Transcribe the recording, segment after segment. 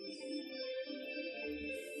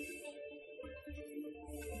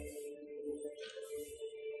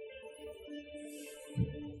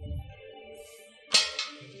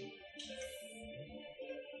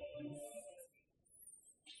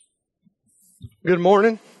Good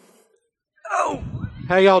morning. Oh,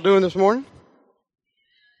 how y'all doing this morning?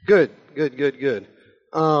 Good.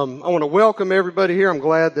 I want to welcome everybody here. I'm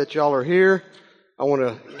glad that y'all are here. I want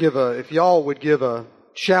to if y'all would give a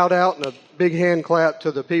shout out and a big hand clap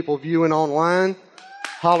to the people viewing online.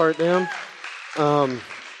 Holler at them.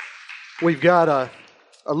 We've got a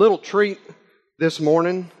little treat this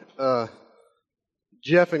morning.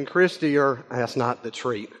 Jeff and Christy that's not the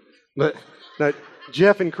treat, but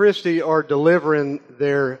Jeff and Christy are delivering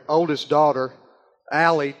their oldest daughter,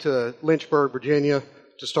 Allie, to Lynchburg, Virginia,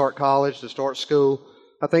 to start college, to start school.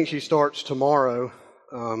 I think she starts tomorrow,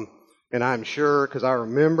 and I'm sure, because I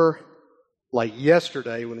remember like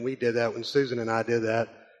yesterday when we did that, when Susan and I did that,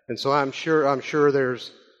 and so I'm sure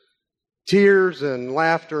there's tears and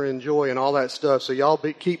laughter and joy and all that stuff. So y'all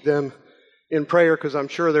keep them in prayer, because I'm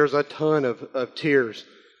sure there's a ton of tears.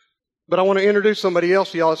 But I want to introduce somebody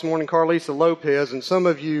else to y'all this morning, Carlisa Lopez. And some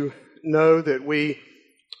of you know that we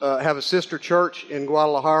have a sister church in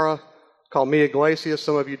Guadalajara called Mi Iglesia.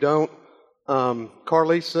 Some of you don't.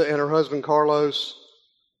 Carlisa and her husband Carlos,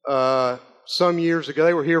 some years ago,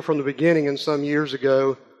 they were here from the beginning, and some years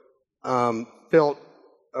ago felt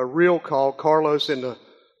a real call. Carlos into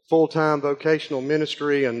full-time vocational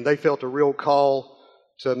ministry, and they felt a real call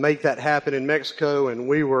to make that happen in Mexico, and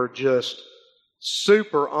we were just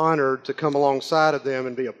super honored to come alongside of them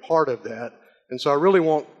and be a part of that. And so I really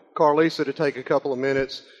want Carlisa to take a couple of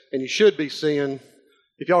minutes, and you should be seeing,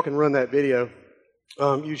 if y'all can run that video,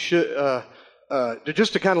 you should,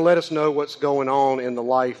 just to kind of let us know what's going on in the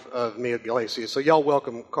life of Mi Iglesia. So y'all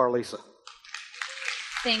welcome Carlisa.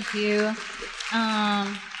 Thank you.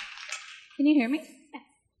 Can you hear me?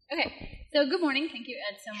 Yeah. Okay. So good morning. Thank you,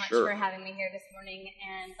 Ed, so much for having me here this morning.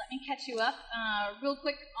 And let me catch you up real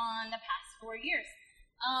quick on the past 4 years.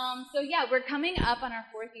 We're coming up on our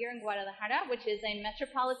 4th year in Guadalajara, which is a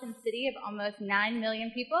metropolitan city of almost 9 million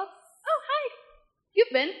people. Oh, hi.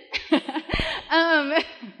 You've been.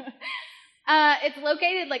 It's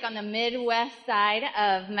located like on the Midwest side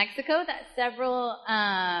of Mexico.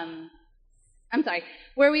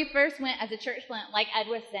 Where we first went as a church plant, like Ed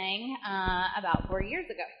was saying, about 4 years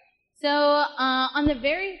ago. So on the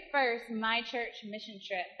very first My Church mission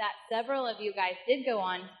trip that several of you guys did go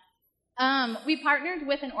on, we partnered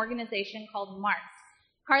with an organization called Marks.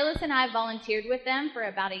 Carlos and I volunteered with them for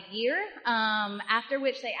about a year, after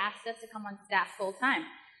which they asked us to come on staff full-time.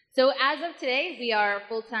 So as of today, we are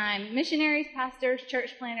full-time missionaries, pastors,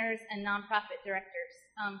 church planners, and nonprofit directors.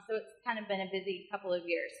 So it's kind of been a busy couple of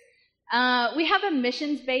years. We have a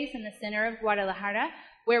missions base in the center of Guadalajara,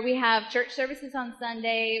 where we have church services on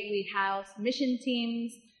Sunday, we house mission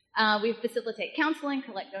teams, we facilitate counseling,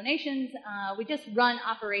 collect donations, we just run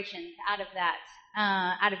operations out of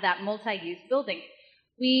that multi-use building.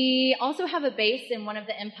 We also have a base in one of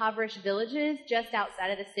the impoverished villages just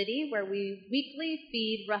outside of the city, where we weekly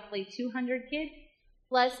feed roughly 200 kids,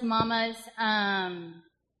 plus mamas,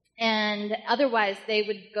 and otherwise they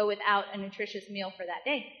would go without a nutritious meal for that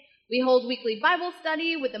day. We hold weekly Bible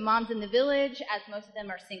study with the moms in the village, as most of them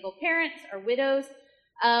are single parents or widows.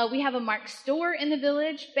 We have a Mark store in the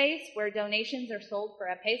village base where donations are sold for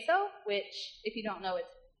a peso, which, if you don't know, is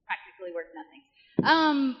practically worth nothing.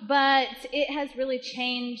 But it has really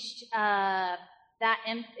changed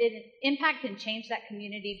it impact and changed that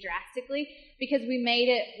community drastically, because we made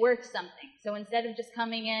it worth something. So instead of just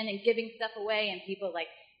coming in and giving stuff away and people like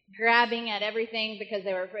grabbing at everything because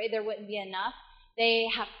they were afraid there wouldn't be enough, they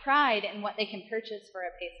have pride in what they can purchase for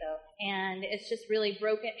a peso, and it's just really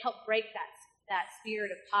helped break that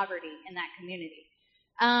spirit of poverty in that community.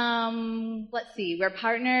 Let's see, we're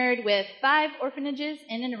partnered with 5 orphanages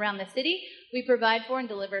in and around the city. We provide for and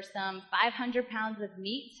deliver some 500 pounds of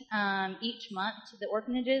meat each month to the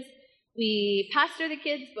orphanages. We pastor the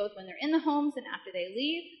kids both when they're in the homes and after they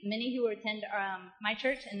leave. Many who attend my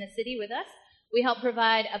church in the city with us. We help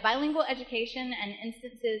provide a bilingual education, and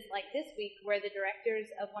instances like this week where the directors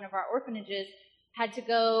of one of our orphanages had to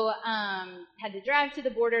drive to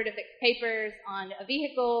the border to fix papers on a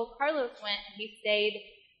vehicle. Carlos went and he stayed.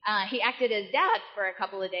 He acted as dad for a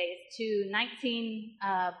couple of days to 19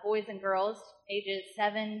 boys and girls ages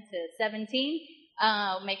 7 to 17,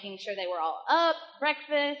 making sure they were all up,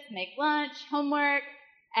 breakfast, make lunch, homework,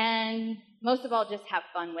 and most of all, just have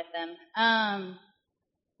fun with them.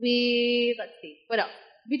 Let's see, what else?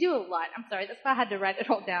 We do a lot. I'm sorry, that's why I had to write it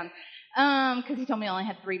all down, because he told me I only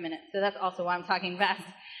had 3 minutes, so that's also why I'm talking fast.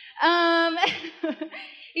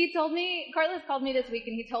 Carlos called me this week,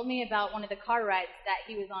 and he told me about one of the car rides that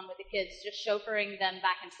he was on with the kids, just chauffeuring them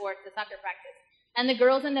back and forth to soccer practice. And the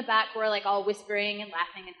girls in the back were like all whispering and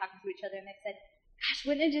laughing and talking to each other, and they said, gosh,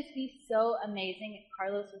 wouldn't it just be so amazing if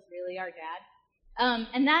Carlos was really our dad?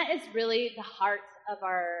 And that is really the heart of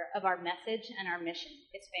our message and our mission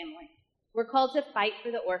is family. We're called to fight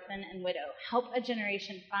for the orphan and widow, help a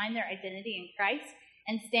generation find their identity in Christ,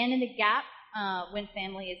 and stand in the gap when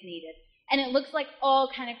family is needed. And it looks like all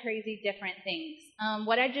kind of crazy different things.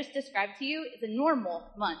 What I just described to you is a normal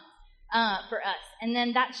month for us. And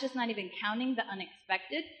then that's just not even counting the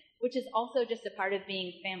unexpected, which is also just a part of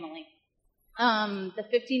being family. The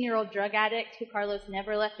 15-year-old drug addict who Carlos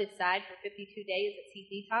never left his side for 52 days as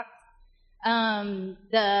he detoxed.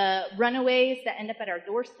 The runaways that end up at our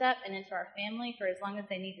doorstep and into our family for as long as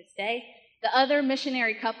they need to stay. The other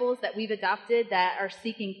missionary couples that we've adopted that are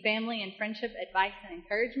seeking family and friendship advice and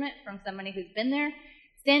encouragement from somebody who's been there.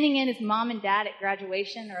 Standing in as mom and dad at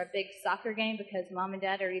graduation or a big soccer game because mom and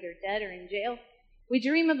dad are either dead or in jail. We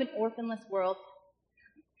dream of an orphanless world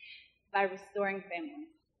by restoring families.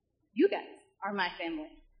 You guys are my family.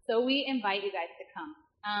 So we invite you guys to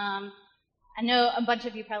come. I know a bunch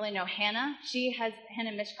of you probably know Hannah.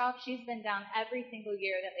 Hannah Mishkov, she's been down every single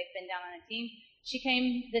year that they've been down on a team. She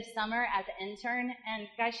came this summer as an intern, and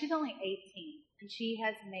guys, she's only 18, and she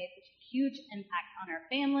has made such a huge impact on our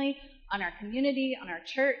family, on our community, on our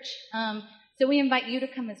church. So we invite you to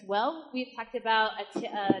come as well. We've talked about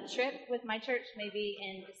a trip with my church maybe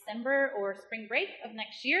in December or spring break of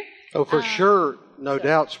next year. Oh, for sure, no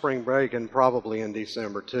doubt spring break and probably in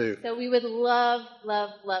December too. So we would love, love,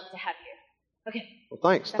 love to have you. Okay. Well,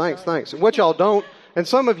 thanks. What y'all don't, and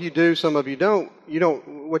some of you do, some of you don't.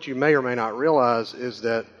 What you may or may not realize is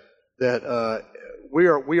that we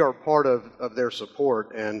are part of their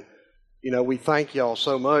support, and we thank y'all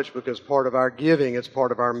so much because part of our giving, it's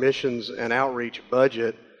part of our missions and outreach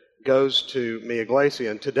budget goes to Mi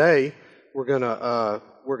Iglesia. And today we're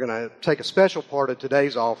gonna take a special part of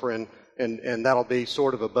today's offering, and that'll be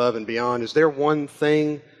sort of above and beyond. Is there one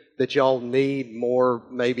thing that y'all need more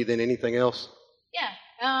maybe than anything else?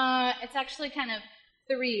 Yeah, it's actually kind of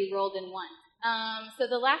 3 rolled in one. So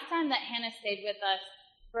the last time that Hannah stayed with us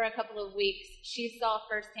for a couple of weeks, she saw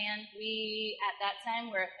firsthand, we at that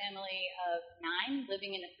time were a family of 9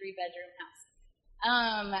 living in a 3-bedroom house.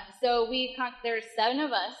 So there's 7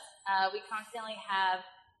 of us. We constantly have,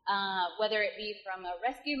 whether it be from a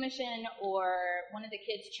rescue mission or one of the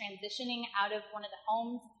kids transitioning out of one of the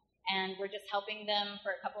homes, and we're just helping them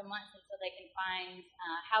for a couple of months until they can find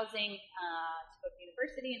housing to go to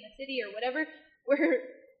university in the city or whatever. We're,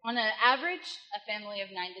 on an average, a family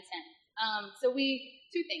of 9 to 10. So 2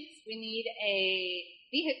 things. We need a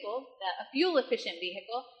fuel-efficient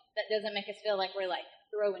vehicle that doesn't make us feel like we're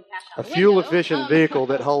throwing cash out the window. A fuel-efficient vehicle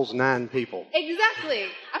that holds 9 people. Exactly.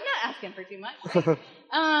 I'm not asking for too much. Right?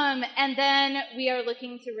 And then we are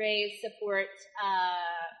looking to raise support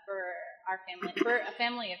for our family, for a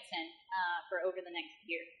family of 10 for over the next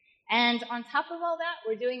year. And on top of all that,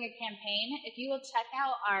 we're doing a campaign. If you will check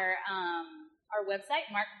out our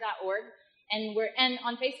website, mark.org, and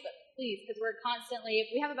on Facebook, please, because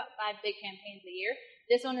we have about 5 big campaigns a year.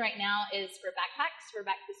 This one right now is for backpacks, for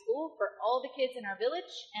back to school, for all the kids in our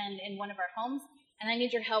village and in one of our homes. And I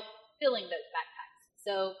need your help filling those backpacks.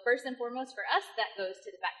 So first and foremost for us, that goes to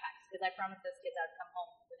the backpacks, because I promised those kids I'd come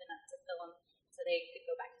home with enough to fill them so they could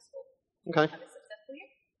go back to school. Okay. Have a successful year.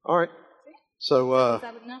 All right. So,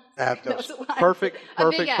 perfect.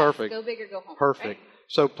 Go big or go home. Perfect. Right?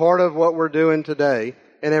 So part of what we're doing today,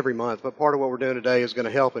 and every month, but part of what we're doing today is going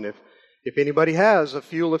to help. And if anybody has a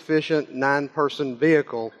fuel-efficient 9-person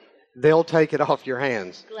vehicle, they'll take it off your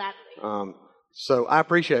hands. Gladly. So I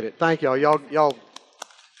appreciate it. Thank y'all. Y'all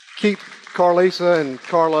keep Carlisa and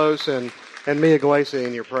Carlos and Mi Iglesia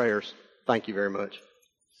in your prayers. Thank you very much.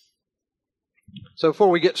 So before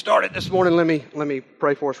we get started this morning, let me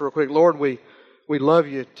pray for us real quick. Lord, we love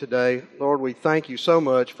you today. Lord, we thank you so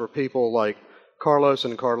much for people like Carlos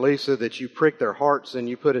and Carlisa, that you prick their hearts and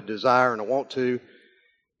you put a desire and a want to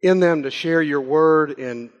in them to share your word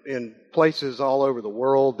in places all over the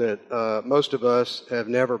world that most of us have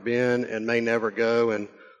never been and may never go. And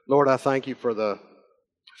Lord, I thank you for the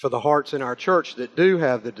hearts in our church that do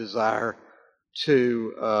have the desire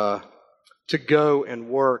to go and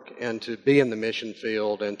work and to be in the mission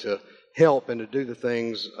field and to help and to do the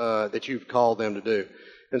things that you've called them to do.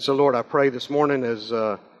 And so, Lord, I pray this morning as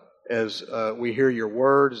we hear your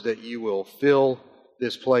words that you will fill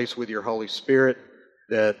this place with your Holy Spirit,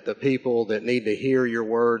 that the people that need to hear your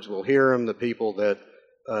words will hear them, the people that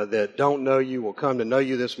don't know you will come to know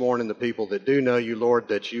you this morning, the people that do know you, Lord,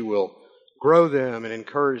 that you will grow them and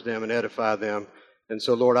encourage them and edify them. And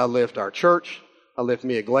so, Lord, I lift our church, I lift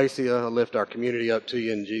Mi Iglesia, I lift our community up to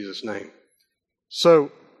you in Jesus' name.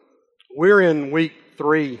 So, we're in week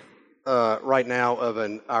 3 right now of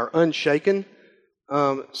our Unshaken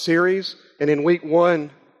series. And in week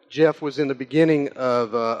 1, Jeff was in the beginning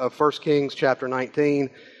of 1 Kings chapter 19.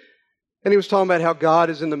 And he was talking about how God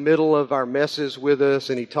is in the middle of our messes with us.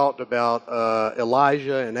 And he talked about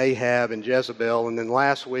Elijah and Ahab and Jezebel. And then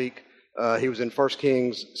last week, he was in 1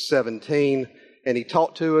 Kings 17. And he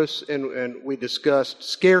talked to us, and we discussed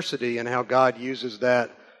scarcity and how God uses that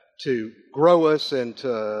to grow us and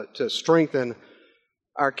to strengthen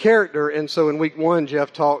our character. And so in week 1,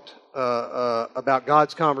 Jeff talked about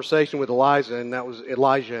God's conversation with Elijah, and that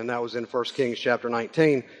was in 1 Kings chapter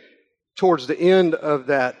 19. Towards the end of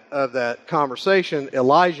that conversation,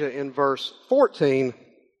 Elijah in verse 14,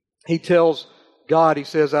 he tells God, he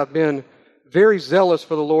says, "I've been very zealous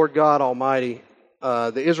for the Lord God Almighty.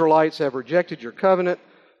 The Israelites have rejected your covenant,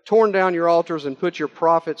 torn down your altars, and put your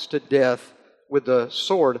prophets to death with the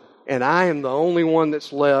sword. And I am the only one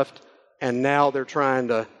that's left, and now they're trying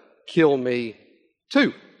to kill me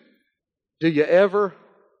too." Do you ever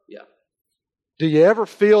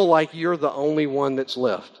feel like you're the only one that's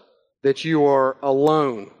left? That you are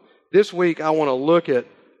alone? This week I want to look at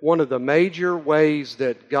one of the major ways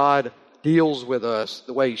that God deals with us,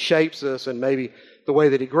 the way He shapes us, and maybe the way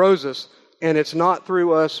that He grows us. And it's not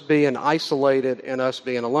through us being isolated and us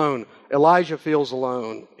being alone. Elijah feels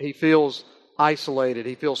alone. He feels isolated.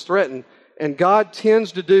 He feels threatened. And God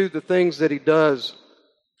tends to do the things that He does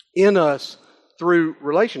in us through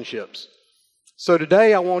relationships. So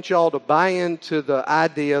today I want y'all to buy into the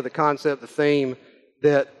idea, the concept, the theme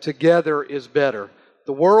that together is better.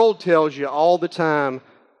 The world tells you all the time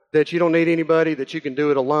that you don't need anybody, that you can do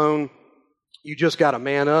it alone. You just got to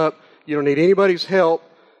man up. You don't need anybody's help.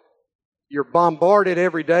 You're bombarded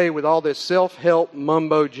every day with all this self-help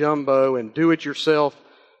mumbo-jumbo and do-it-yourself,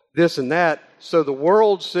 this and that. So the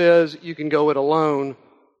world says you can go it alone,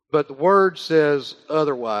 but the Word says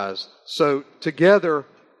otherwise. So together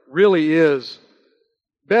really is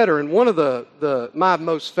better. And one of my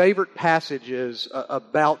most favorite passages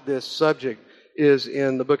about this subject is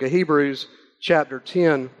in the book of Hebrews, chapter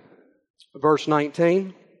 10, verse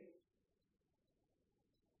 19.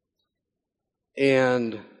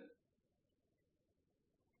 And I'm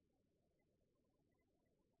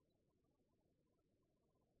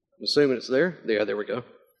assuming it's there. Yeah, there we go.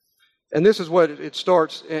 And this is what it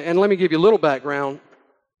starts. And let me give you a little background.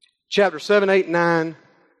 Chapter 7, 8, 9,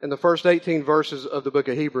 and the first 18 verses of the book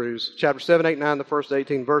of Hebrews. Chapter 7, 8, 9, the first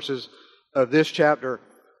 18 verses of this chapter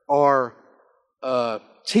are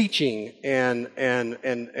teaching and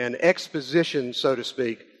exposition, so to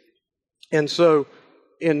speak. And so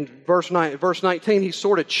in verse 19, he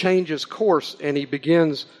sort of changes course, and he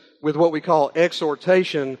begins with what we call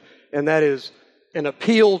exhortation, and that is an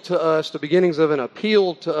appeal to us, the beginnings of an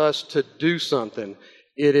appeal to us to do something.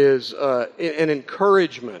 It is an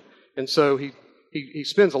encouragement. And so he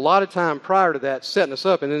spends a lot of time prior to that setting us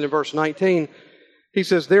up. And then in verse 19, he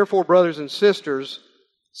says, "Therefore, brothers and sisters,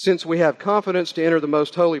 since we have confidence to enter the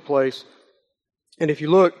most holy place," and if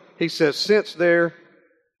you look, he says, since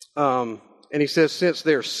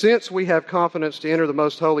we have confidence to enter the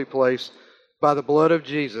most holy place by the blood of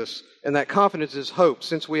Jesus, and that confidence is hope,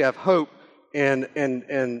 since we have hope,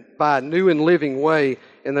 and by a new and living way,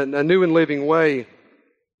 and a new and living way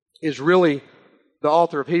is really the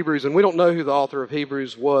author of Hebrews, and we don't know who the author of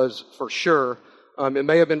Hebrews was for sure. It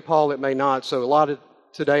may have been Paul, it may not, so a lot of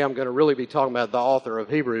today I'm going to really be talking about the author of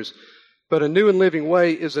Hebrews. But a new and living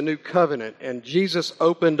way is a new covenant, and Jesus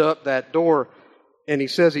opened up that door, and he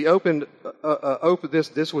says he opened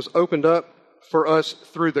this was opened up for us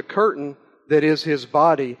through the curtain that is his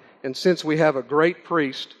body, and since we have a great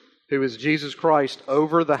priest who is Jesus Christ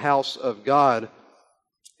over the house of God.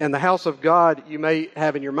 And the house of God, you may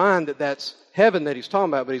have in your mind that that's heaven that he's talking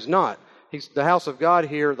about, but he's not. The house of God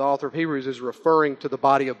here, the author of Hebrews, is referring to the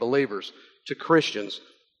body of believers, to Christians.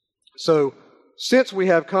 So, since we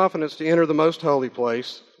have confidence to enter the most holy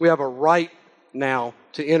place, we have a right now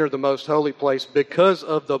to enter the most holy place because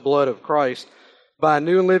of the blood of Christ, by a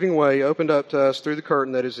new and living way opened up to us through the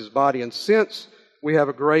curtain that is his body. And since we have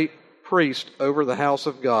a great priest over the house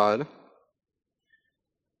of God,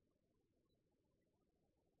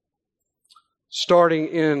 starting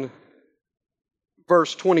in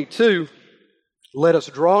verse 22, let us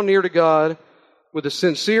draw near to God with a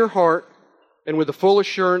sincere heart and with the full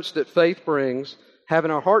assurance that faith brings,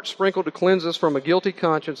 having our hearts sprinkled to cleanse us from a guilty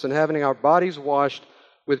conscience, and having our bodies washed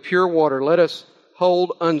with pure water. Let us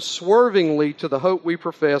hold unswervingly to the hope we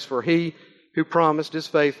profess, for he who promised is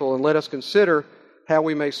faithful, and let us consider how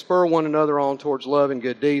we may spur one another on towards love and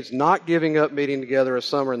good deeds, not giving up meeting together as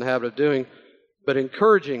some are in the habit of doing, but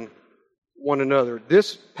encouraging one another.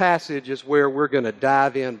 This passage is where we're going to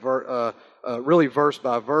dive in really verse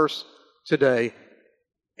by verse today.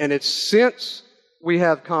 And it's since we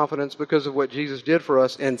have confidence because of what Jesus did for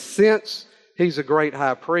us, and since He's a great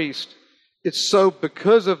high priest, it's so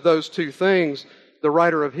because of those two things, the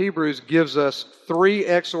writer of Hebrews gives us 3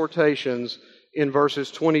 exhortations in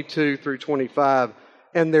verses 22 through 25,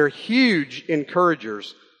 and they're huge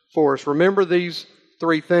encouragers for us. Remember, these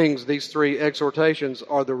 3 things, these 3 exhortations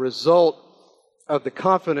are the result of the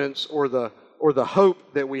confidence or the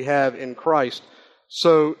hope that we have in Christ.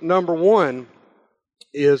 So number 1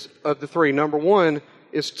 is, of the 3, number 1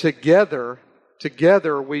 is together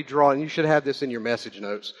we draw, and you should have this in your message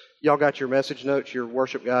notes. Y'all got your message notes, your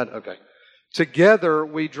worship guide? Okay. Together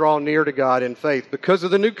we draw near to God in faith. Because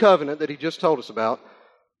of the new covenant that He just told us about,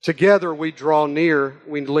 together we draw near,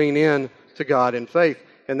 we lean in to God in faith.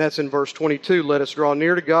 And that's in verse 22. Let us draw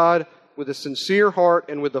near to God with a sincere heart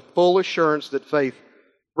and with the full assurance that faith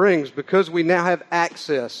brings. Because we now have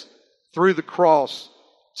access through the cross,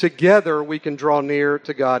 together we can draw near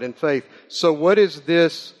to God in faith. So what is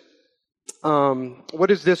this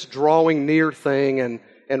drawing near thing,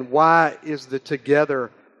 and why is the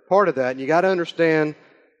together part of that? And you got to understand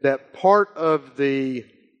that part of the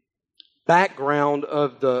background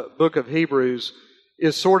of the book of Hebrews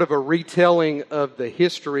is sort of a retelling of the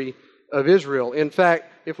history of Israel. In fact,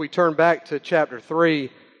 if we turn back to chapter 3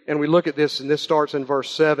 and we look at this, and this starts in verse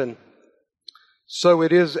 7, so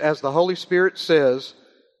it is as the Holy Spirit says,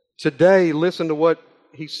 today listen to what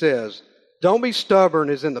He says. Don't be stubborn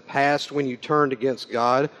as in the past when you turned against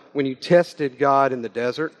God, when you tested God in the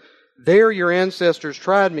desert. There your ancestors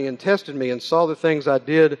tried me and tested me and saw the things I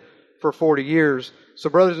did for 40 years. So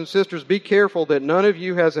brothers and sisters, be careful that none of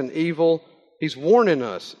you has an evil. He's warning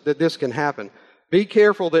us that this can happen. Be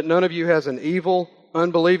careful that none of you has an evil,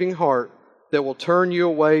 unbelieving heart that will turn you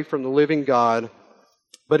away from the living God.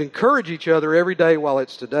 But encourage each other every day while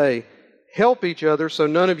it's today. Help each other so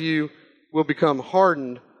none of you will become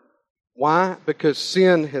hardened. Why? Because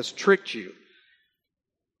sin has tricked you.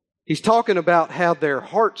 He's talking about how their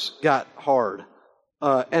hearts got hard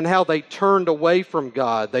and how they turned away from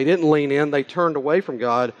God. They didn't lean in, they turned away from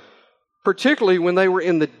God, particularly when they were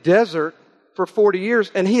in the desert for 40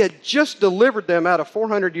 years, and He had just delivered them out of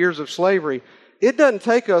 400 years of slavery. It doesn't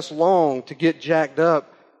take us long to get jacked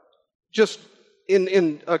up just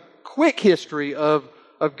in a quick history of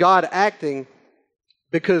God acting,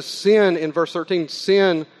 because sin, in verse 13,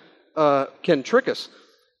 sin can trick us.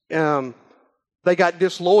 They got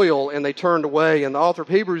disloyal and they turned away, and the author of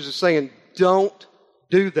Hebrews is saying, don't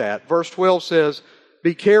do that. Verse 12 says,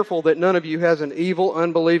 be careful that none of you has an evil,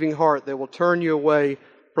 unbelieving heart that will turn you away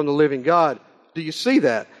from the living God. Do you see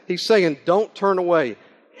that? He's saying, don't turn away.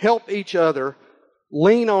 Help each other.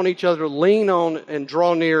 Lean on each other. Lean on and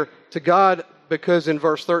draw near to God, because in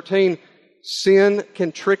verse 13, sin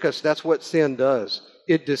can trick us. That's what sin does.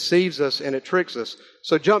 It deceives us and it tricks us.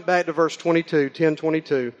 So jump back to verse 22,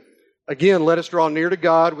 10:22. Again, let us draw near to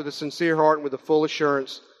God with a sincere heart and with a full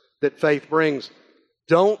assurance that faith brings.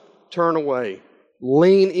 Don't turn away.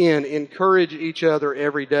 Lean in. Encourage each other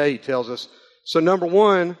every day, he tells us. So number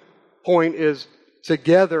 1 point is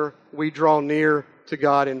together we draw near to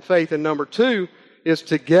God in faith. And number 2 is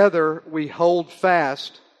together we hold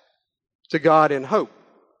fast to God in hope.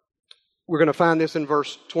 We're going to find this in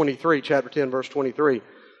verse 23, chapter 10, verse 23.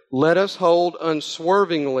 Let us hold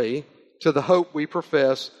unswervingly to the hope we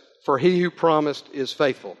profess, for He who promised is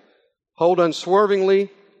faithful. Hold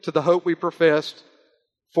unswervingly to the hope we professed,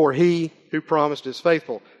 for He who promised is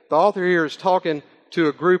faithful. The author here is talking to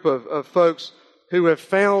a group of folks who have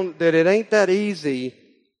found that it ain't that easy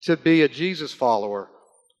to be a Jesus follower.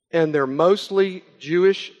 And they're mostly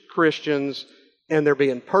Jewish Christians, and they're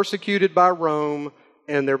being persecuted by Rome,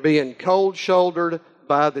 and they're being cold-shouldered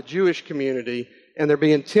by the Jewish community, and they're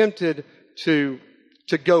being tempted to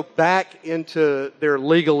go back into their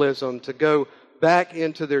legalism, to go back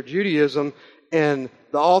into their Judaism, and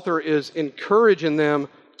the author is encouraging them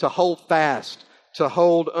to hold fast, to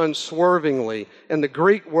hold unswervingly. And the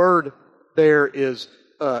Greek word there is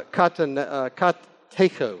kateko,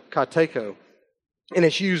 and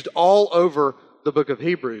it's used all over the book of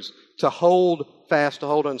Hebrews, to hold fast, to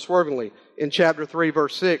hold unswervingly. In chapter 3,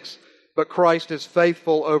 verse 6, but Christ is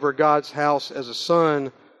faithful over God's house as a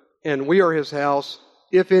son, and we are His house,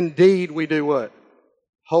 if indeed we do what?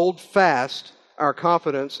 Hold fast our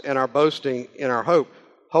confidence and our boasting in our hope.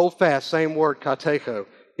 Hold fast, same word, kateko,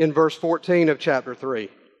 in verse 14 of chapter 3.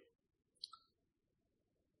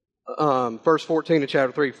 Verse 14 of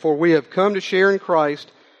chapter 3, for we have come to share in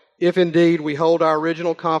Christ, if indeed we hold our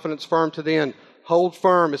original confidence firm to the end. Hold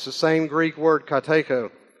firm is the same Greek word, kateko.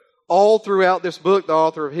 All throughout this book, the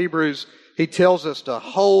author of Hebrews, he tells us to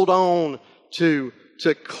hold on to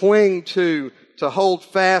cling to to hold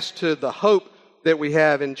fast to the hope that we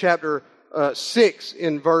have. In chapter 6,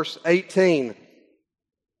 in verse 18,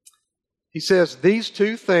 he says, "These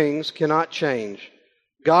two things cannot change.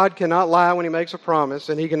 God cannot lie when He makes a promise,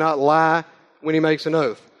 and He cannot lie when He makes an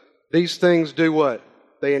oath. These things do what?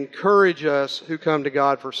 They encourage us who come to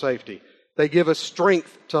God for safety. They give us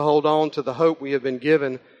strength to hold on to the hope we have been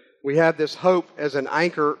given. We have this hope as an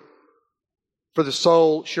anchor for the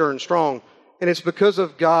soul, sure and strong. And it's because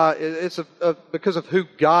of God. It's because of who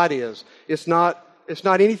God is. It's not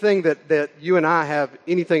anything that you and I have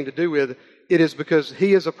anything to do with. It is because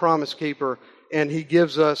He is a promise keeper, and He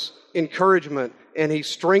gives us encouragement, and He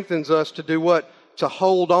strengthens us to do what? To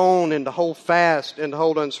hold on and to hold fast and to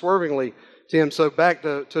hold unswervingly to Him." So back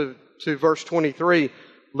to verse 23,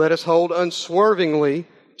 "Let us hold unswervingly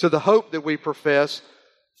to the hope that we profess,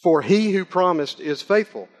 for He who promised is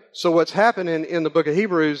faithful." So what's happening in the book of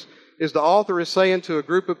Hebrews is the author is saying to a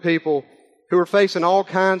group of people who are facing all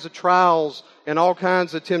kinds of trials and all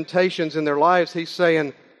kinds of temptations in their lives, he's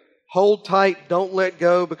saying, hold tight, don't let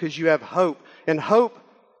go, because you have hope. And hope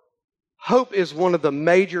is one of the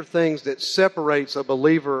major things that separates a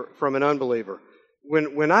believer from an unbeliever.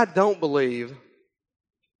 When I don't believe,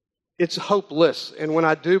 it's hopeless. And when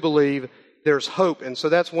I do believe, there's hope. And so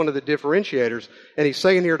that's one of the differentiators. And he's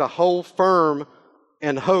saying here to hold firm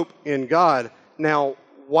and hope in God. Now,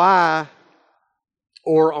 why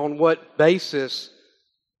or on what basis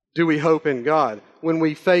do we hope in God? When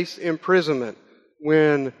we face imprisonment,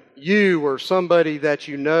 when you or somebody that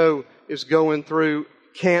you know is going through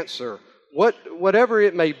cancer, whatever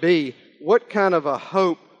it may be, what kind of a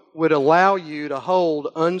hope would allow you to hold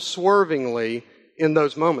unswervingly in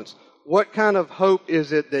those moments? What kind of hope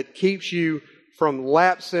is it that keeps you from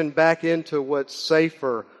lapsing back into what's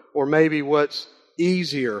safer or maybe what's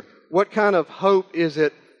easier? What kind of hope is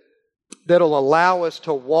it that'll allow us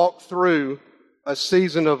to walk through a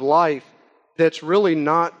season of life that's really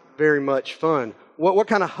not very much fun? What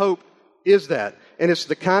kind of hope is that? And it's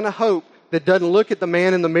the kind of hope that doesn't look at the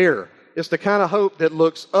man in the mirror. It's the kind of hope that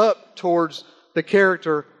looks up towards the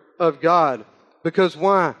character of God. Because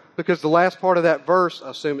why? Because the last part of that verse,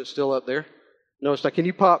 I assume it's still up there. No, it's not. Can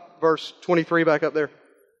you pop verse 23 back up there?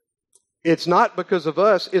 It's not because of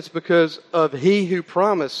us. It's because of He who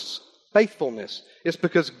promised faithfulness. It's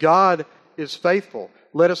because God is faithful.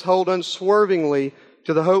 Let us hold unswervingly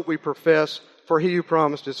to the hope we profess, for He who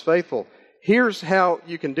promised is faithful. Here's how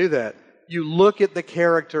you can do that. You look at the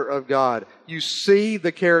character of God. You see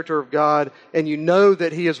the character of God, and you know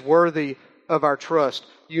that He is worthy of our trust.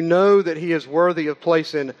 You know that He is worthy of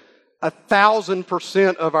placing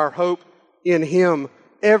 1,000% of our hope in Him,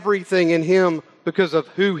 everything in Him, because of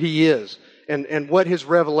who He is and what His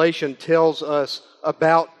revelation tells us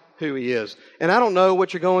about who He is. And I don't know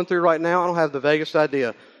what you're going through right now. I don't have the vaguest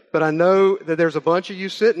idea. But I know that there's a bunch of you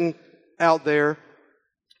sitting out there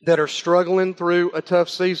that are struggling through a tough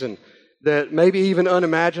season, that maybe even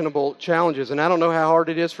unimaginable challenges. And I don't know how hard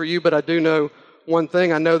it is for you, but I do know one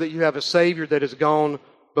thing. I know that you have a Savior that has gone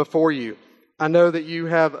before you. I know that you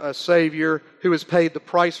have a Savior who has paid the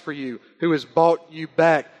price for you, who has bought you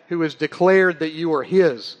back, who has declared that you are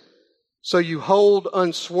His. So you hold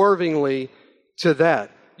unswervingly to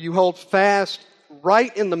that. You hold fast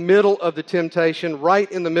right in the middle of the temptation,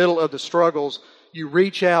 right in the middle of the struggles. You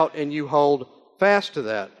reach out and you hold fast to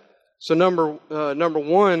that. So number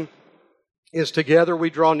one is together we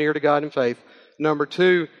draw near to God in faith. Number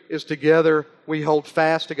two is together we hold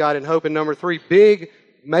fast to God in hope. And number three, big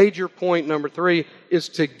major point number three, is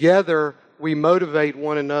together we motivate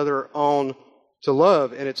one another on to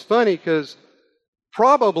love. And it's funny because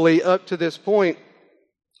probably up to this point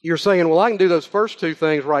you're saying, well, I can do those first two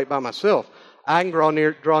things right by myself. I can draw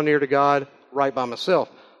near to God right by myself.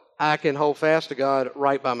 I can hold fast to God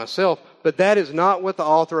right by myself. But that is not what the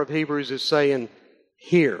author of Hebrews is saying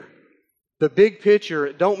here. The big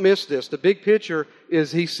picture, don't miss this, the big picture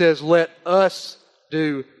is he says, let us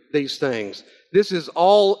do these things. This is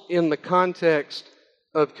all in the context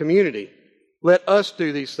of community. Let us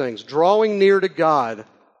do these things. Drawing near to God,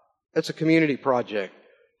 that's a community project.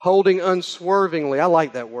 Holding unswervingly, I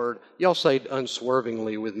like that word. Y'all say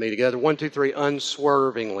unswervingly with me together. 1, 2, 3,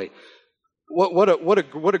 unswervingly. What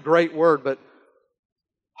a great word, but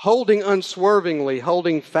holding unswervingly,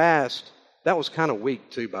 holding fast, that was kind of weak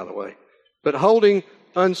too, by the way. But holding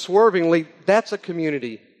unswervingly, that's a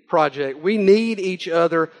community project. We need each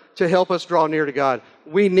other to help us draw near to God.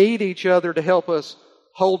 We need each other to help us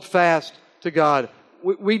hold fast to God.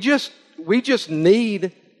 We just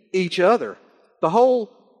need each other.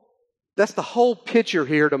 That's the whole picture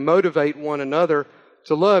here, to motivate one another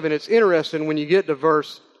to love. And it's interesting when you get to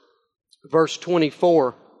verse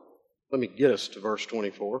 24. let me get us to verse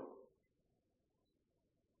 24.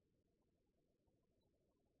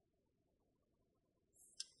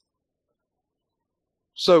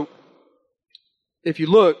 So, if you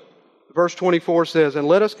look, verse 24 says, "And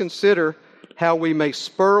let us consider how we may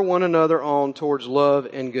spur one another on towards love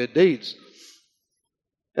and good deeds."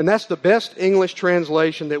 And that's the best English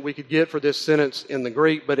translation that we could get for this sentence in the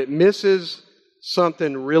Greek, but it misses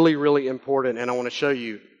something really, really important, and I want to show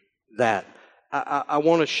you that. I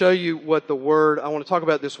want to show you what I want to talk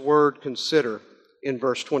about this word consider in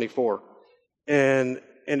verse 24. And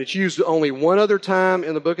it's used only one other time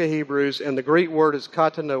in the book of Hebrews, and the Greek word is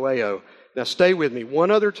katanoeo. Now stay with me. One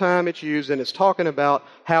other time it's used, and it's talking about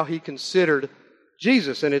how he considered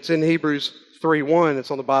Jesus, and it's in Hebrews 3:1.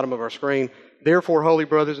 It's on the bottom of our screen. "Therefore, holy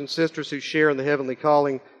brothers and sisters who share in the heavenly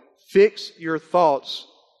calling, fix your thoughts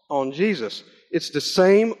on Jesus." It's the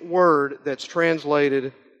same word that's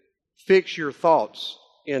translated "fix your thoughts"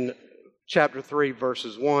 in chapter 3,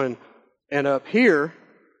 verses 1. And up here,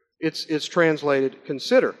 it's translated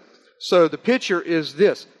 "consider." So the picture is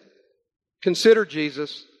this. Consider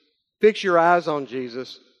Jesus. Fix your eyes on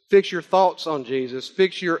Jesus. Fix your thoughts on Jesus.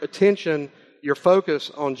 Fix your attention, your focus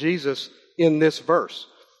on Jesus in this verse.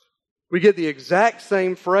 We get the exact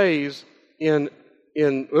same phrase in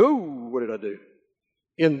this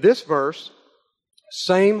verse.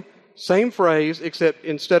 Same phrase, except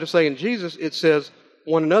instead of saying Jesus, it says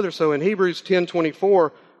one another. So in Hebrews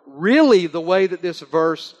 10:24, really the way that this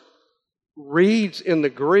verse reads in the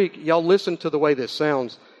Greek, y'all listen to the way this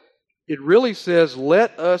sounds. It really says,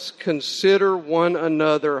 let us consider one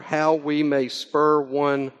another how we may spur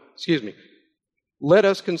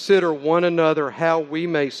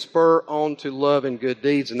on to love and good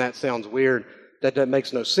deeds. And that sounds weird. That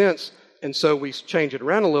makes no sense. And so we change it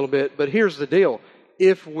around a little bit. But here's the deal.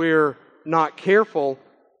 If we're not careful,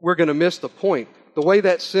 we're going to miss the point. The way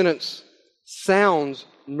that sentence sounds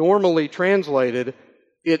normally translated,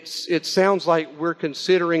 it sounds like we're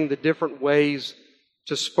considering the different ways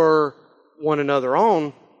to spur one another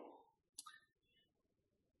on.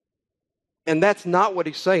 And that's not what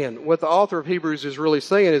he's saying. What the author of Hebrews is really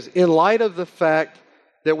saying is, in light of the fact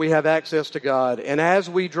that we have access to God, and as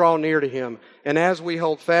we draw near to Him, and as we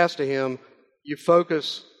hold fast to Him, you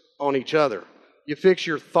focus on each other. You fix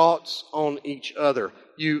your thoughts on each other.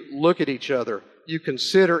 You look at each other. You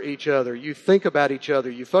consider each other. You think about each other.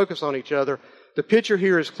 You focus on each other. The picture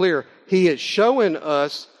here is clear. He is showing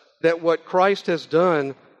us that what Christ has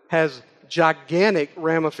done has gigantic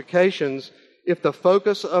ramifications if the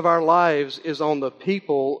focus of our lives is on the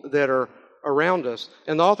people that are around us.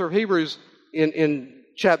 And the author of Hebrews in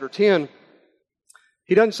chapter 10,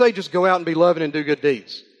 he doesn't say just go out and be loving and do good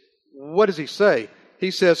deeds. What does he say?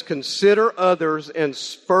 He says, consider others and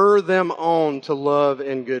spur them on to love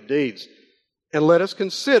and good deeds. And let us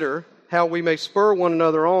consider how we may spur one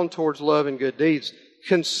another on towards love and good deeds.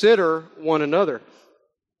 Consider one another.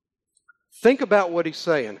 Think about what he's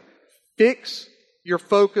saying. Fix your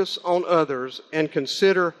focus on others and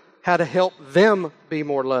consider how to help them be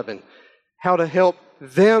more loving, how to help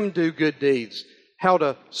them do good deeds, how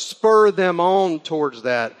to spur them on towards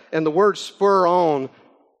that. And the word spur on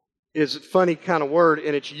is a funny kind of word,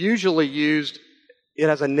 and it's usually used, it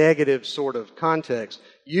has a negative sort of context.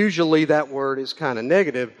 Usually that word is kind of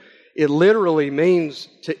negative. It literally means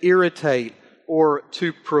to irritate or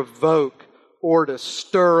to provoke or to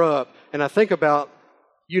stir up. And I think about,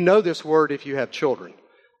 you know this word if you have children.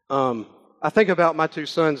 I think about my two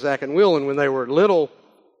sons, Zach and Will, and when they were little,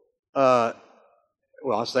 I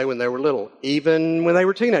say when they were little, even when they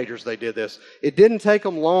were teenagers they did this. It didn't take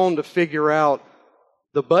them long to figure out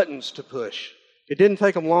the buttons to push. It didn't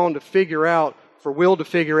take them long for Will to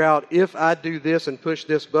figure out, if I do this and push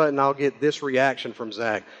this button, I'll get this reaction from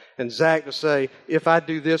Zach. And Zach to say, if I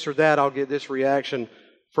do this or that, I'll get this reaction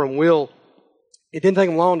from Will. It didn't take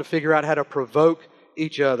them long to figure out how to provoke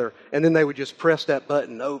each other. And then they would just press that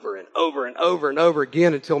button over and over and over and over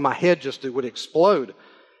again until my head just would explode.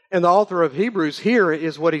 And the author of Hebrews here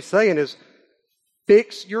is what he's saying is,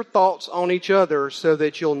 fix your thoughts on each other so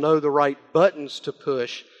that you'll know the right buttons to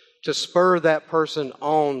push to spur that person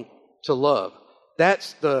on to love.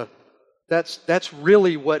 That's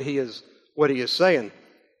really what he is saying.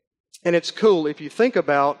 And it's cool if you think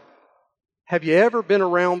about, have you ever been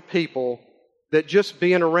around people that just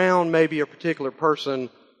being around maybe a particular person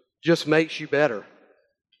just makes you better?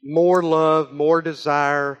 More love, more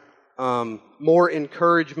desire, more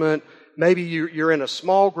encouragement. Maybe you're in a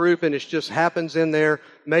small group and it just happens in there.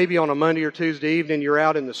 Maybe on a Monday or Tuesday evening you're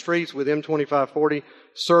out in the streets with M2540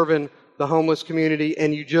 serving the homeless community,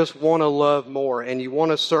 and you just want to love more and you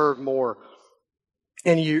want to serve more.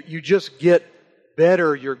 And you just get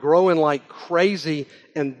better. You're growing like crazy.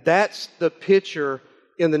 And that's the picture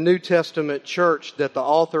in the New Testament church that the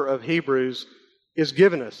author of Hebrews is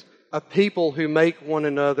giving us. A people who make one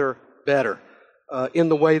another better in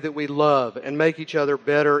the way that we love, and make each other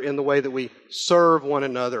better in the way that we serve one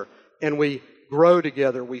another, and we grow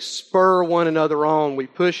together. We spur one another on. We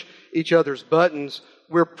push each other's buttons.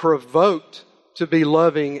 We're provoked to be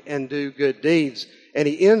loving and do good deeds. And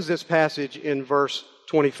he ends this passage in verse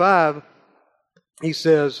 25. He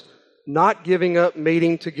says, not giving up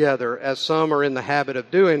meeting together as some are in the habit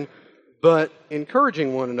of doing, but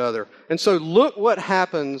encouraging one another. And so look what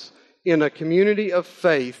happens in a community of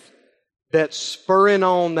faith that's spurring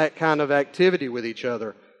on that kind of activity with each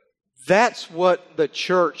other. That's what the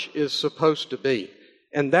church is supposed to be.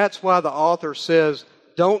 And that's why the author says,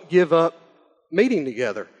 don't give up meeting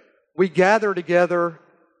together. We gather together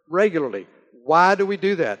regularly. Why do we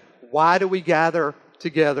do that? Why do we gather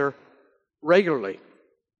together regularly?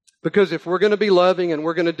 Because if we're going to be loving and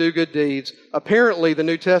we're going to do good deeds, apparently the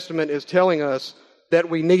New Testament is telling us that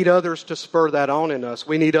we need others to spur that on in us.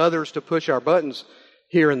 We need others to push our buttons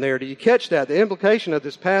here and there. Do you catch that? The implication of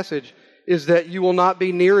this passage is that you will not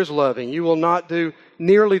be near as loving. You will not do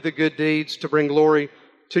nearly the good deeds to bring glory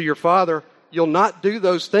to your Father. You'll not do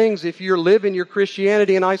those things if you're living your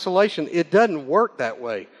Christianity in isolation. It doesn't work that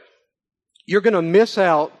way. You're going to miss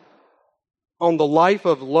out on the life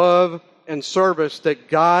of love and service that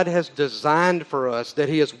God has designed for us, that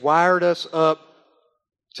He has wired us up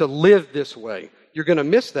to live this way. You're going to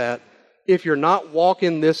miss that if you're not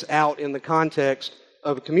walking this out in the context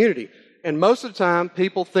of a community. And most of the time,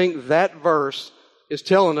 people think that verse is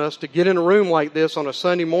telling us to get in a room like this on a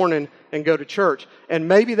Sunday morning and go to church. And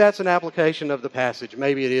maybe that's an application of the passage.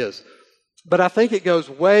 Maybe it is. But I think it goes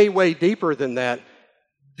way, way deeper than that.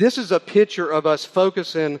 This is a picture of us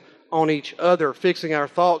focusing on each other, fixing our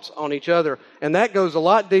thoughts on each other. And that goes a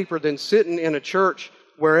lot deeper than sitting in a church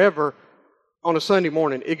wherever on a Sunday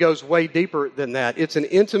morning. It goes way deeper than that. It's an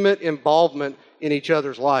intimate involvement in each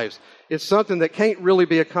other's lives. It's something that can't really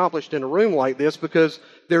be accomplished in a room like this because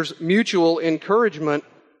there's mutual encouragement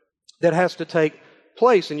that has to take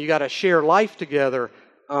place, and you got to share life together,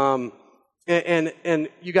 and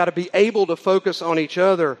you got to be able to focus on each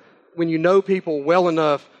other. When you know people well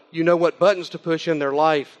enough, you know what buttons to push in their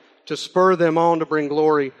life to spur them on to bring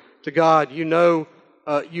glory to God. You know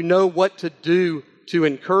what to do to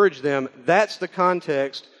encourage them. That's the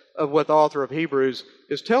context of what the author of Hebrews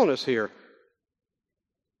is telling us here.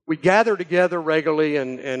 We gather together regularly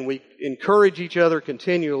and we encourage each other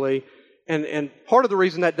continually. And part of the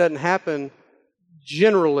reason that doesn't happen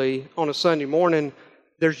generally on a Sunday morning,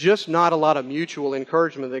 there's just not a lot of mutual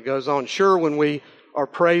encouragement that goes on. Sure, when we are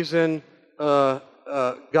praising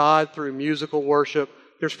God through musical worship,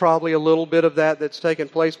 there's probably a little bit of that that's taking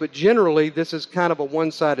place. But generally, this is kind of a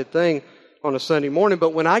one-sided thing on a Sunday morning.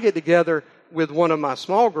 But when I get together with one of my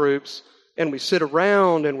small groups, and we sit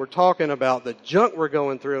around and we're talking about the junk we're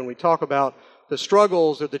going through, and we talk about the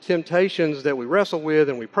struggles or the temptations that we wrestle with,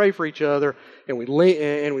 and we pray for each other, and we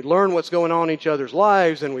learn what's going on in each other's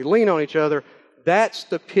lives, and we lean on each other. That's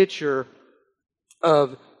the picture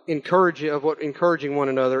of what encouraging one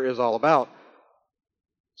another is all about.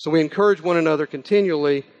 So we encourage one another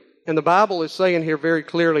continually, and the Bible is saying here very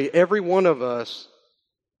clearly, every one of us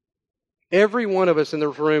in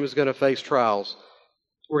this room is going to face trials.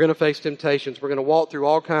 We're going to face temptations. We're going to walk through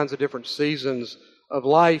all kinds of different seasons of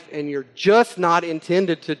life, and you're just not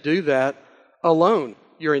intended to do that alone.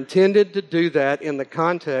 You're intended to do that in the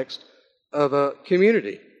context of a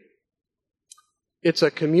community. It's a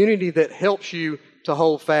community that helps you to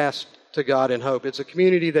hold fast to God in hope. It's a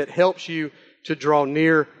community that helps you to draw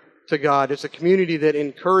near to God. It's a community that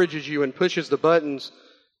encourages you and pushes the buttons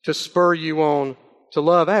to spur you on to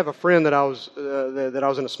love. I have a friend that I was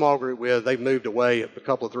in a small group with. They moved away a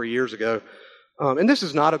couple of 3 years ago. And this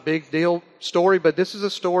is not a big deal story, but this is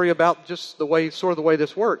a story about just the way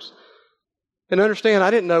this works. And understand,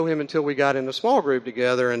 I didn't know him until we got in the small group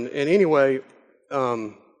together. And anyway,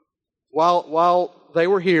 while they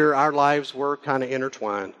were here, our lives were kind of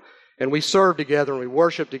intertwined. And we served together, and we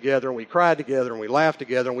worshiped together, and we cried together, and we laughed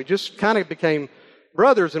together, and we just kind of became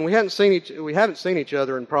brothers. And we haven't seen each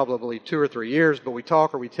other in probably 2 or 3 years, but we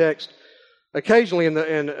talk or we text occasionally.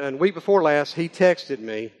 And week before last, he texted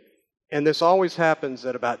me, and this always happens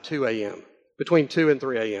at about 2 a.m., between 2 and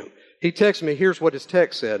 3 a.m. He texted me. Here's what his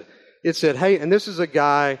text said. It said, "Hey," and this is a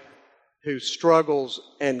guy who struggles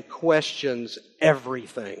and questions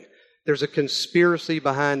everything. There's a conspiracy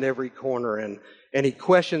behind every corner, and he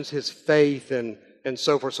questions his faith and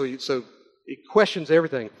so forth. So he questions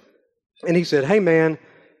everything. And he said, "Hey man,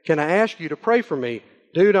 can I ask you to pray for me?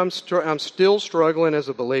 dude, I'm still struggling as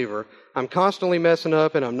a believer. I'm constantly messing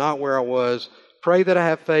up and I'm not where I was. Pray that I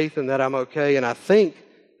have faith and that I'm okay. And I think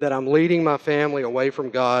that I'm leading my family away from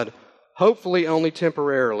God, hopefully only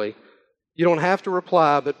temporarily. You don't have to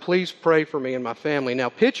reply, but please pray for me and my family. Now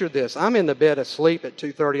picture this. I'm in the bed asleep at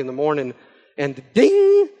 2:30 in the morning and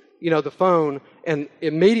ding, the phone, and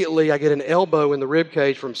immediately I get an elbow in the rib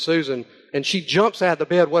cage from Susan, and she jumps out of the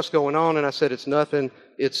bed, what's going on? And I said, it's nothing,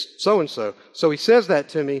 it's so-and-so. So he says that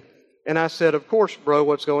to me, and I said, of course, bro,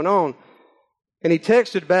 what's going on? And he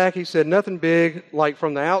texted back, he said, nothing big, like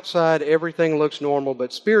from the outside, everything looks normal,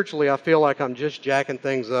 but spiritually I feel like I'm just jacking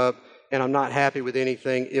things up, and I'm not happy with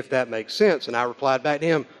anything, if that makes sense. And I replied back to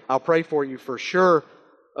him, I'll pray for you for sure,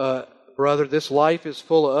 brother. This life is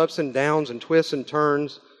full of ups and downs and twists and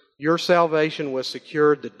turns. Your salvation was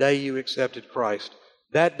secured the day you accepted Christ.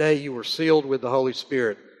 That day you were sealed with the Holy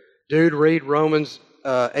Spirit. Dude, read Romans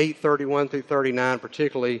 8:31 through 39,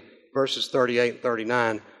 particularly verses 38 and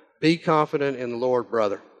 39. Be confident in the Lord,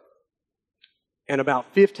 brother. And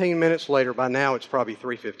about 15 minutes later, by now it's probably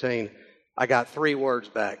 3:15, I got 3 words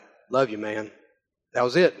back. Love you, man. That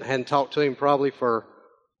was it. I hadn't talked to him probably for,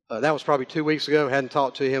 that was probably 2 weeks ago. I hadn't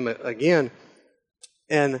talked to him again.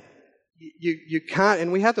 And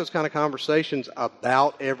and we have those kind of conversations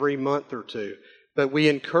about every month or two. But we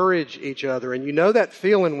encourage each other. And that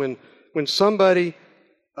feeling when somebody,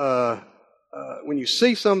 when you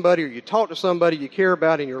see somebody or you talk to somebody you care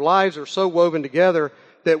about and your lives are so woven together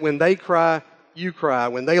that when they cry, you cry.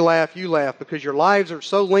 When they laugh, you laugh, because your lives are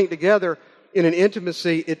so linked together in an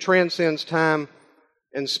intimacy, it transcends time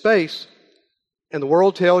and space. And the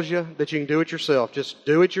world tells you that you can do it yourself. Just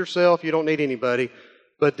do it yourself. You don't need anybody.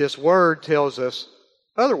 But this word tells us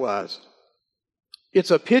otherwise.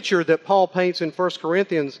 It's a picture that Paul paints in 1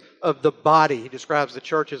 Corinthians of the body. He describes the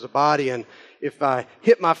church as a body. And if I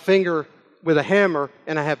hit my finger with a hammer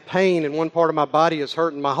and I have pain and one part of my body is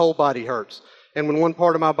hurting, my whole body hurts. And when one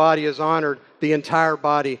part of my body is honored, the entire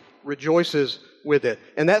body rejoices with it.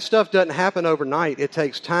 And that stuff doesn't happen overnight. It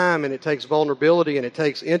takes time, and it takes vulnerability, and it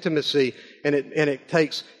takes intimacy, and it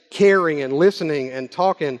takes caring and listening and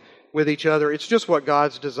talking with each other. It's just what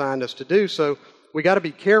God's designed us to do. So we got to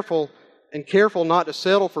be careful not to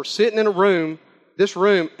settle for sitting in this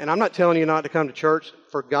room, and I'm not telling you not to come to church.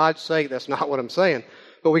 For God's sake, that's not what I'm saying.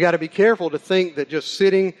 But we got to be careful to think that just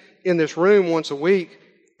sitting in this room once a week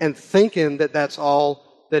and thinking that that's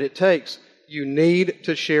all that it takes. You need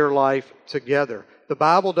to share life together. The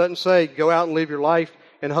Bible doesn't say go out and live your life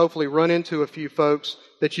and hopefully run into a few folks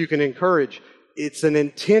that you can encourage. It's an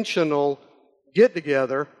intentional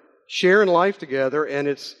get-together, sharing life together, and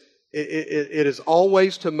it is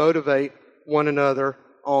always to motivate one another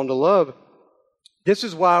on to love. This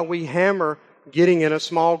is why we hammer getting in a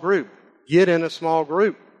small group. Get in a small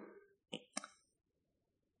group.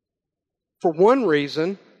 For one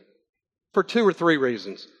reason, for 2 or 3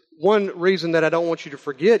 reasons. One reason that I don't want you to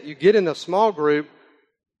forget, you get in a small group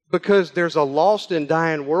because there's a lost and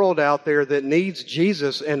dying world out there that needs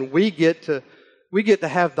Jesus, and we get to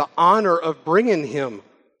have the honor of bringing Him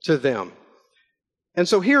to them. And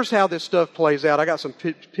so here's how this stuff plays out. I got some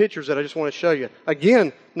pictures that I just want to show you.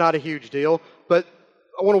 Again, not a huge deal, but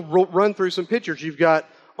I want to run through some pictures. You've got,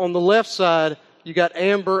 on the left side, you got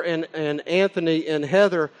Amber and Anthony and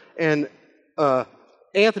Heather, and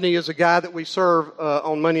Anthony is a guy that we serve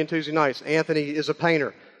on Monday and Tuesday nights. Anthony is a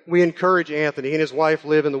painter. We encourage Anthony. He and his wife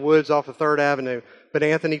live in the woods off of 3rd Avenue. But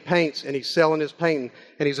Anthony paints, and he's selling his painting.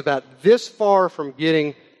 And he's about this far from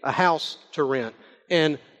getting a house to rent.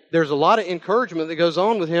 And there's a lot of encouragement that goes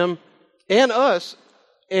on with him and us.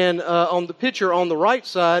 And on the picture on the right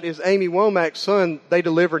side is Amy Womack's son. They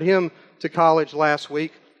delivered him to college last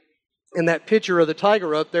week. And that picture of the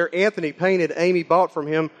tiger up there, Anthony painted. Amy bought from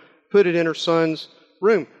him, put it in her son's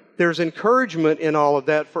room. There's encouragement in all of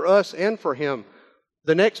that for us and for him.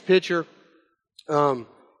 The next picture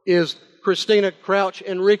is Christina Crouch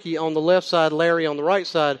and Ricky on the left side, Larry on the right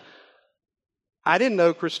side. I didn't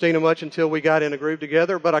know Christina much until we got in a group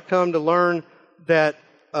together, but I come to learn that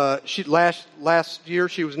she last year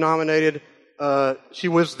she was nominated. She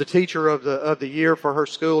was the teacher of the year for her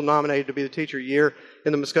school, nominated to be the teacher of the year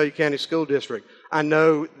in the Muskogee County School District. I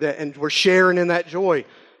know that, and we're sharing in that joy.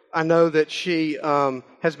 I know that she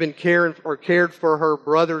has been cared for her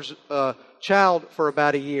brother's child for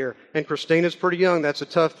about a year. And Christina's pretty young. That's a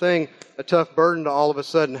tough thing, a tough burden to all of a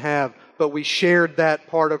sudden have. But we shared that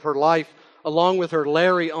part of her life along with her.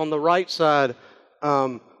 Larry on the right side.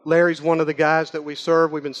 Larry's one of the guys that we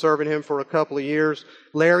serve. We've been serving him for a couple of years.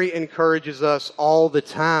 Larry encourages us all the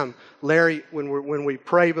time. Larry, when we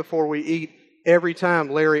pray before we eat, every time,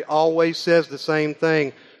 Larry always says the same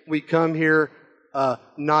thing. We come here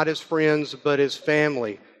not as friends, but as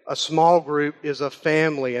family. A small group is a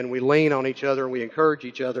family, and we lean on each other and we encourage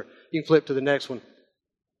each other. You can flip to the next one.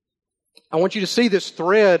 I want you to see this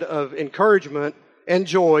thread of encouragement and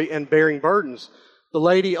joy and bearing burdens. The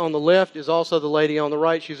lady on the left is also the lady on the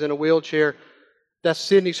right. She's in a wheelchair. That's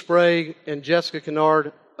Sydney Sprague and Jessica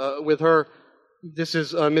Kennard with her. This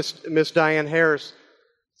is Miss Diane Harris.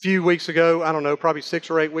 A few weeks ago, I don't know, probably 6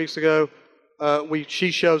 or 8 weeks ago,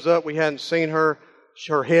 she shows up. We hadn't seen her.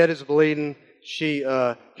 Her head is bleeding. She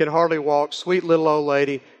can hardly walk. Sweet little old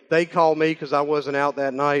lady. They called me because I wasn't out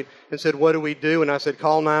that night and said, what do we do? And I said,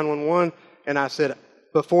 call 911. And I said,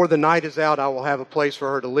 before the night is out, I will have a place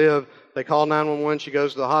for her to live. They called 911. She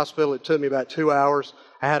goes to the hospital. It took me about 2 hours.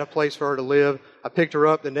 I had a place for her to live. I picked her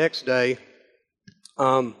up the next day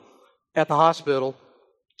at the hospital.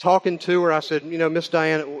 Talking to her, I said, Miss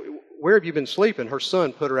Diane, where have you been sleeping? Her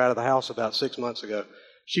son put her out of the house about 6 months ago.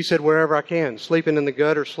 She said, wherever I can, sleeping in the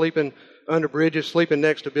gutter, sleeping under bridges, sleeping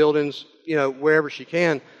next to buildings, wherever she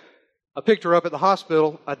can. I picked her up at the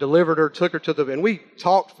hospital. I delivered her, took her and we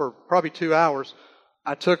talked for probably 2 hours.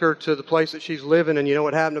 I took her to the place that she's living, and you know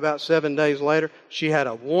what happened about 7 days later? She had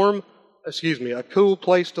a cool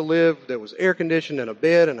place to live. There was air conditioned and a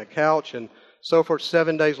bed and a couch and so forth.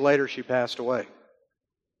 7 days later, she passed away.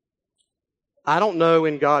 I don't know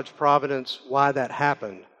in God's providence why that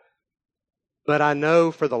happened, but I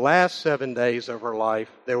know for the last 7 days of her life,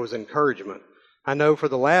 there was encouragement. I know for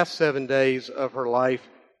the last 7 days of her life,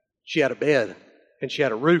 she had a bed, and she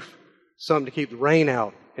had a roof, something to keep the rain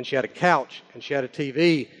out, and she had a couch, and she had a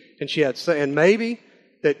TV, and maybe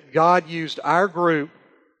that God used our group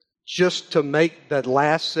just to make that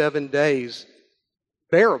last 7 days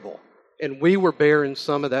bearable, and we were bearing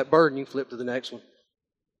some of that burden. You can flip to the next one.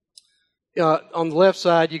 On the left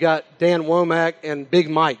side, you got Dan Womack and Big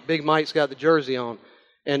Mike. Big Mike's got the jersey on,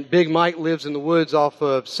 and Big Mike lives in the woods off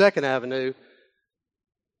of 2nd Avenue.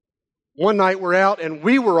 One night we're out, and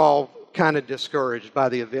we were all kind of discouraged by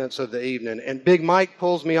the events of the evening. And Big Mike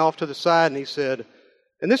pulls me off to the side, and he said,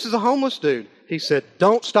 and this is a homeless dude, he said,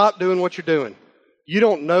 don't stop doing what you're doing. You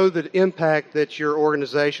don't know the impact that your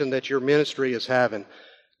organization, that your ministry is having.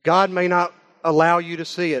 God may not allow you to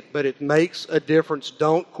see it, but it makes a difference.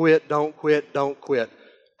 Don't quit, don't quit, don't quit.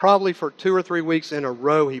 Probably for 2 or 3 weeks in a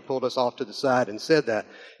row, he pulled us off to the side and said that.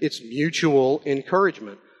 It's mutual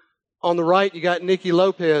encouragement. On the right, you got Nikki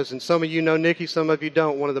Lopez, and some of you know Nikki, some of you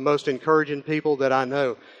don't. One of the most encouraging people that I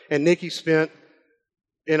know. And Nikki spent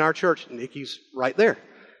in our church. Nikki's right there.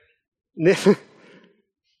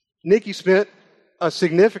 Nikki spent a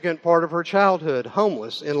significant part of her childhood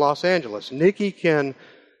homeless in Los Angeles. Nikki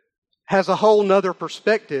has a whole nother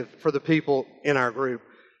perspective for the people in our group.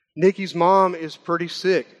 Nikki's mom is pretty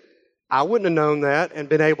sick. I wouldn't have known that and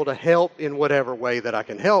been able to help in whatever way that I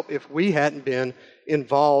can help if we hadn't been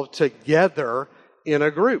involved together in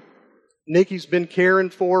a group. Nikki's been caring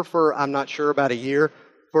for I'm not sure, about a year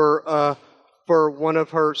for one of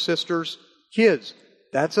her sister's kids.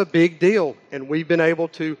 That's a big deal, and we've been able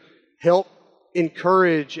to help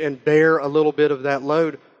encourage and bear a little bit of that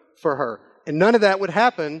load for her. And none of that would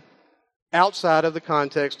happen outside of the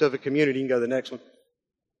context of a community. You can go to the next one.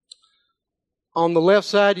 On the left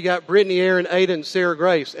side, you got Brittany, Aaron, Ada, and Sarah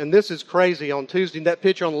Grace. And this is crazy. On Tuesday, that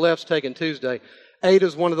picture on the left's taken Tuesday.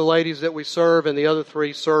 Ada's one of the ladies that we serve, and the other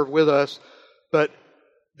 3 serve with us. But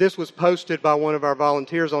this was posted by one of our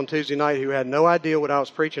volunteers on Tuesday night who had no idea what I was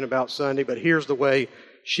preaching about Sunday, but here's the way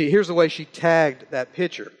she tagged that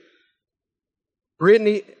picture.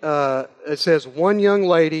 Brittany, it says, 1 young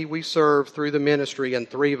lady we serve through the ministry and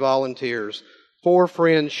 3 volunteers, 4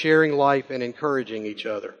 friends sharing life and encouraging each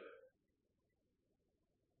other.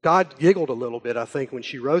 God giggled a little bit, I think, when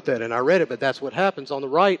she wrote that, and I read it, but that's what happens. On the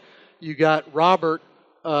right, you got Robert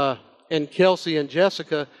and Kelsey and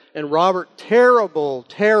Jessica, and Robert, terrible,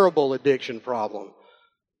 terrible addiction problem.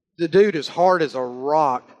 The dude is hard as a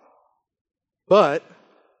rock, but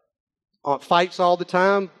fights all the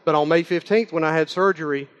time. But on May 15th, when I had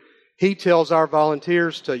surgery, he tells our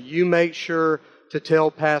volunteers you make sure to tell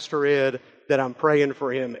Pastor Ed that I'm praying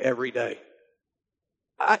for him every day.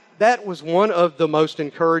 That was one of the most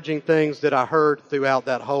encouraging things that I heard throughout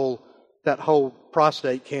that whole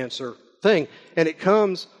prostate cancer thing. And it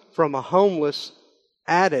comes from a homeless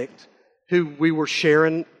addict who we were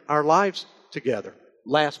sharing our lives together.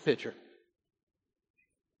 Last picture.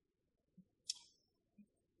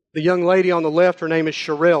 The young lady on the left, her name is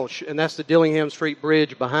Sherelle, and that's the Dillingham Street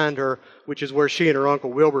Bridge behind her, which is where she and her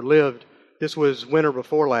Uncle Wilbur lived. This was winter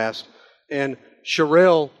before last. And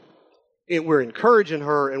Sherelle, we're encouraging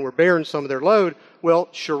her and we're bearing some of their load. Well,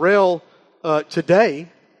 Sherelle,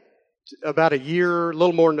 today about a year, a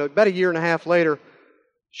little more than about a year and a half later,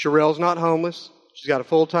 Sherelle's not homeless. She's got a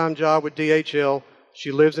full-time job with DHL.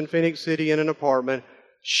 She lives in Phoenix City in an apartment.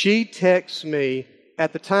 She texts me,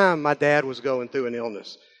 at the time my dad was going through an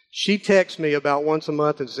illness. She texts me about once a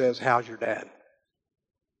month and says, "How's your dad?"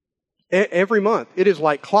 Every month. It is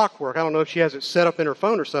like clockwork. I don't know if she has it set up in her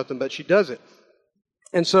phone or something, but she does it.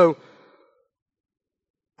 And so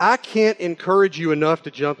I can't encourage you enough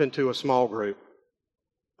to jump into a small group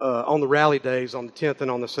on the rally days on the 10th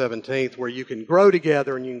and on the 17th, where you can grow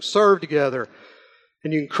together and you can serve together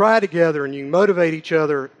and you can cry together and you can motivate each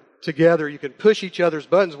other together. You can push each other's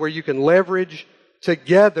buttons, where you can leverage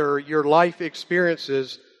together your life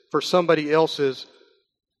experiences for somebody else's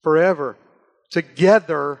forever.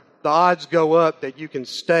 Together, the odds go up that you can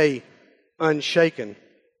stay unshaken.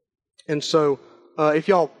 And so, if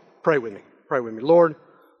y'all pray with me. Lord,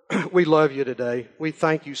 we love you today. We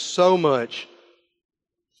thank you so much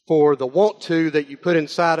for the want to that you put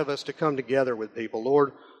inside of us to come together with people.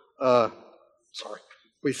 Lord,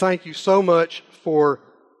 we thank you so much for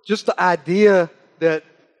just the idea that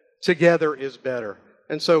together is better.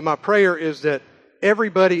 And so my prayer is that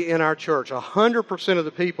everybody in our church, 100% of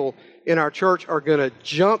the people in our church, are going to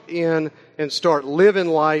jump in and start living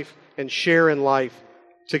life and sharing life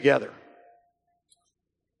together.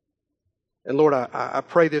 And Lord, I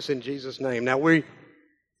pray this in Jesus' name. Now we're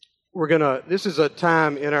gonna. This is a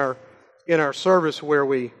time in our service where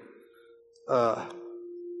we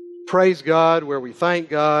praise God, where we thank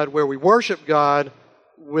God, where we worship God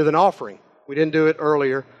with an offering. We didn't do it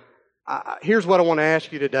earlier. Here's what I want to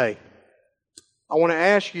ask you today. I want to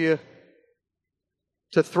ask you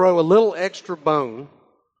to throw a little extra bone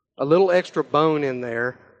in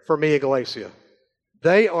there for Mi Iglesia.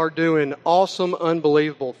 They are doing awesome,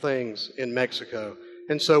 unbelievable things in Mexico.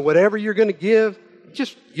 And so whatever you're going to give,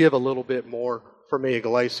 just give a little bit more for Mi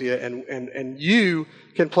Iglesia. And you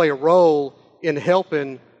can play a role in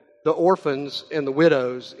helping the orphans and the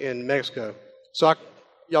widows in Mexico. So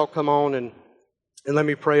y'all come on and let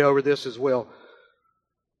me pray over this as well.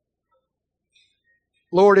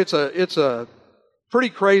 Lord, it's a pretty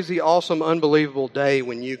crazy, awesome, unbelievable day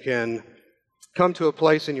when you can come to a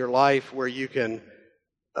place in your life where you can,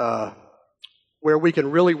 where we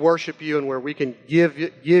can really worship you and where we can give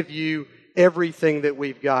you everything that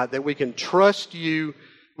we've got, that we can trust you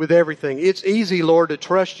with everything. It's easy, Lord, to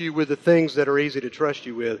trust you with the things that are easy to trust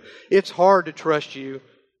you with. It's hard to trust you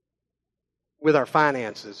with our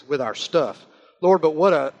finances, with our stuff. Lord, but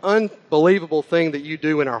what an unbelievable thing that you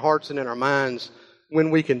do in our hearts and in our minds when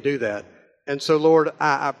we can do that. And so, Lord,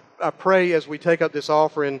 I pray as we take up this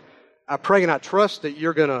offering, I pray and I trust that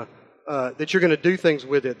you're going to do things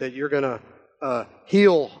with it, that you're going to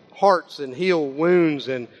heal hearts and heal wounds,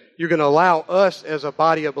 and you're going to allow us as a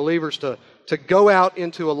body of believers to go out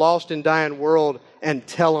into a lost and dying world and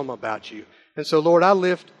tell them about you. And so, Lord, I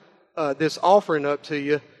lift this offering up to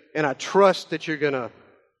you, and I trust that you're going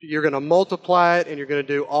to multiply it and you're going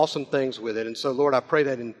to do awesome things with it. And so, Lord, I pray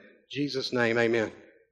that in Jesus' name, amen.